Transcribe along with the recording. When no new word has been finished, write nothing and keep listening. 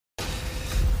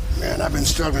Man, I've been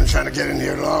struggling trying to get in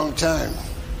here a long time.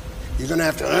 You're gonna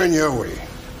have to earn your way.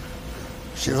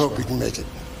 Sure hope you can make it.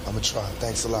 I'm gonna try.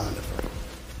 Thanks a lot.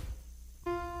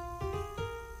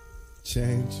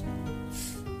 Change.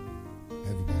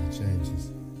 Everybody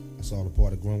changes. That's all a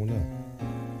part of growing up.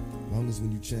 As long as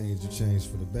when you change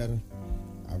for the better,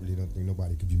 I really don't think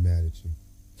nobody could be mad at you.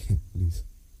 At least,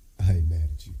 I ain't mad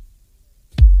at you.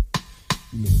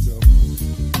 You know what's up?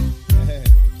 Hey,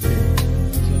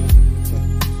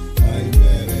 I ain't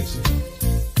mad at you.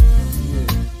 Yeah.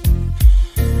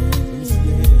 Let me see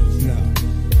your hands. Nah,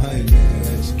 I ain't mad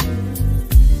at you.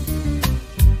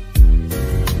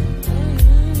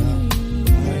 Nah,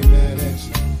 I ain't mad at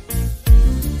you.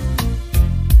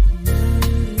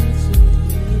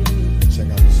 Check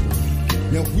out the story.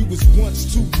 Now we was once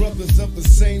two brothers of the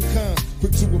same kind,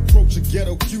 quick to approach a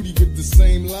ghetto cutie with the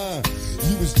same line.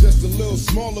 You was just a little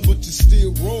smaller, but you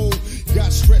still roll.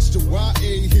 Got stretched to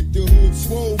YA, hit the hood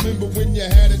swole. Remember when you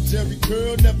had a Jerry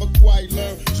curl, never quite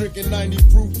learned. Drinking 90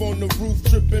 proof on the roof,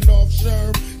 tripping off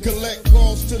Sherm. Collect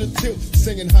calls to the tilt,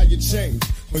 singing how you changed.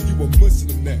 But you a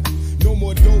Muslim now. No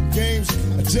more dope games.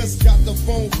 I just got the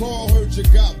phone call, heard you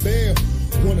got bail.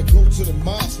 Wanna go to the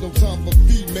mosque, no time for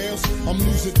females. I'm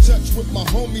losing touch with my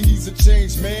homie, he's a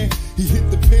changed man. He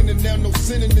hit the pen and now no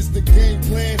sinning is the game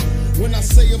plan. When I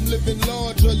say I'm living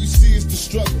large, all you see is the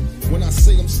struggle. When I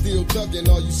say I'm still thugging,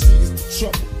 all you see is the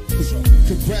trouble.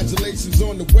 Congratulations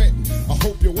on the wedding. I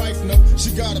hope your wife know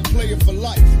she got a player for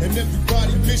life. And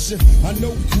everybody miss you. I know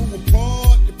we grew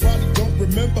apart, you probably don't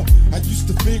remember. I used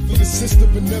to think for your sister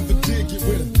but never did get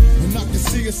with her. And I can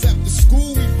see us after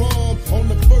school we bombed on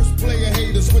the first player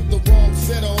haters with the wrong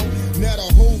set on. Now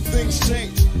the whole thing's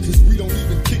changed, cause we don't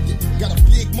even kick it. Got a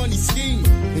big money scheme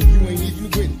and you ain't even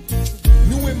with it.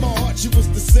 Knew in my heart you was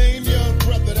the same young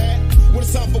brother that when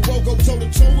it's time for roll, go toe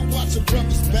to toe and watch your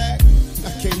brother's back. I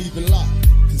can't even lie,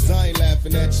 cause I ain't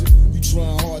laughing at you. You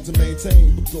trying hard to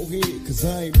maintain, but go ahead, cause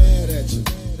I ain't mad at you.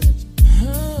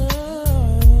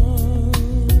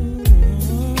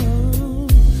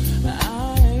 I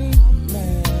ain't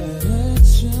mad at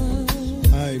you.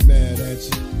 I ain't mad at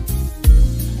you.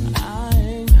 I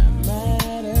ain't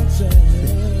mad at you.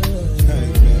 I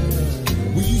ain't mad at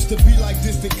you. We used to be like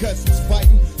distant cousins,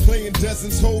 fighting, playing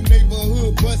dozens, whole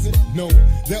neighborhood buzzing. No,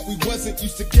 that we wasn't.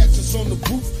 Used to catch us on the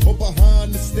roof or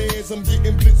behind the stairs. I'm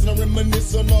getting blitz and I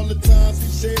reminisce on all the times we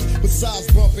shared. Besides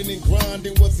bumping and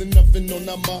grinding, wasn't nothing on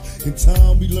our mind. In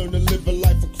time, we learned to live a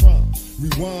life of crime.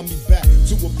 Rewind me back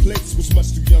to a place was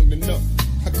much too young to know.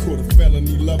 I caught a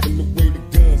felony loving the way the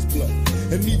guns blow.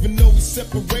 And even though we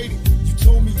separated, you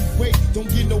told me you wait. Don't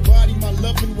give nobody my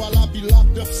loving while I be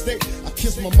locked up state. I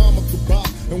kissed my mama goodbye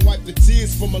and wiped the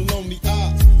tears from a lonely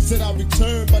eye. Said I'll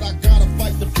return, but I gotta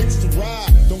fight to fix the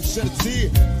ride. Don't shed a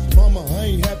tear, mama, I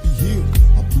ain't happy here.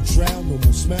 I blew trial, no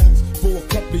more smiles for a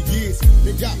couple of years.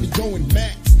 They got me going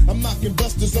max. I'm knocking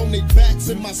busters on their backs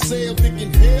in my cell,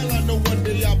 thinking hell, I know one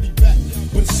day I'll be back.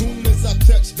 But as soon as I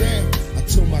touch down, I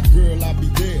told my girl I'll be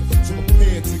there, so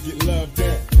prepared to get loved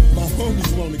down. My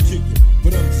homies wanna kick it,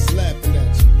 but I'm just laughing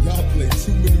at you. Y'all play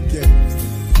too many games,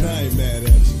 and I ain't mad at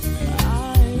you.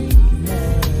 I ain't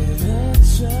mad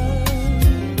at you.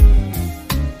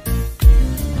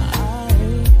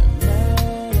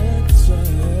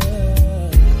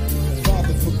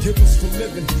 Forgive us for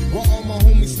living while all my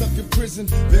homies stuck in prison,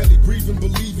 barely breathing,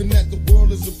 believing that the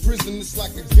world is a prison. It's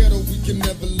like a ghetto we can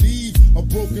never leave. A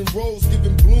broken rose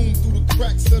giving bloom through the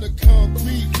cracks of the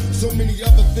concrete. So many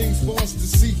other things for us to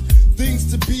see, things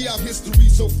to be. Our history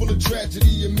so full of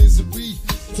tragedy and misery.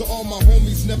 To all my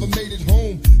homies never made it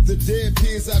home, the dead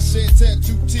peers I shed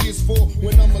tattooed tears for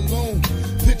when I'm alone.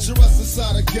 Picture us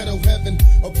inside a ghetto heaven,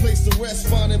 a place to rest,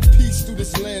 finding peace through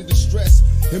this land of stress.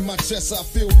 In my chest I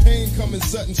feel pain coming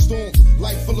sudden storms,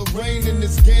 life full of rain in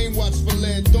this game, watch for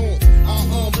lead dawn.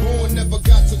 Our unborn never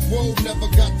got to grow,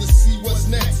 never got to see what's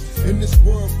next. In this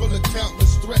world full of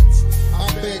countless threats,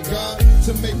 I beg God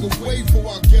to make a way for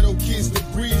our ghetto kids to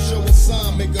breathe. Show a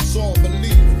sign, make us all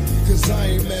believe, cause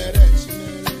I ain't mad at you.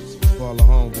 For all the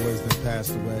homeboys that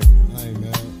passed away, I ain't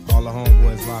mad. all the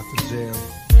homeboys locked in jail,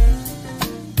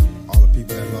 all the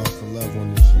people that lost a loved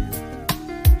one this year,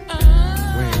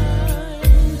 we ain't mad.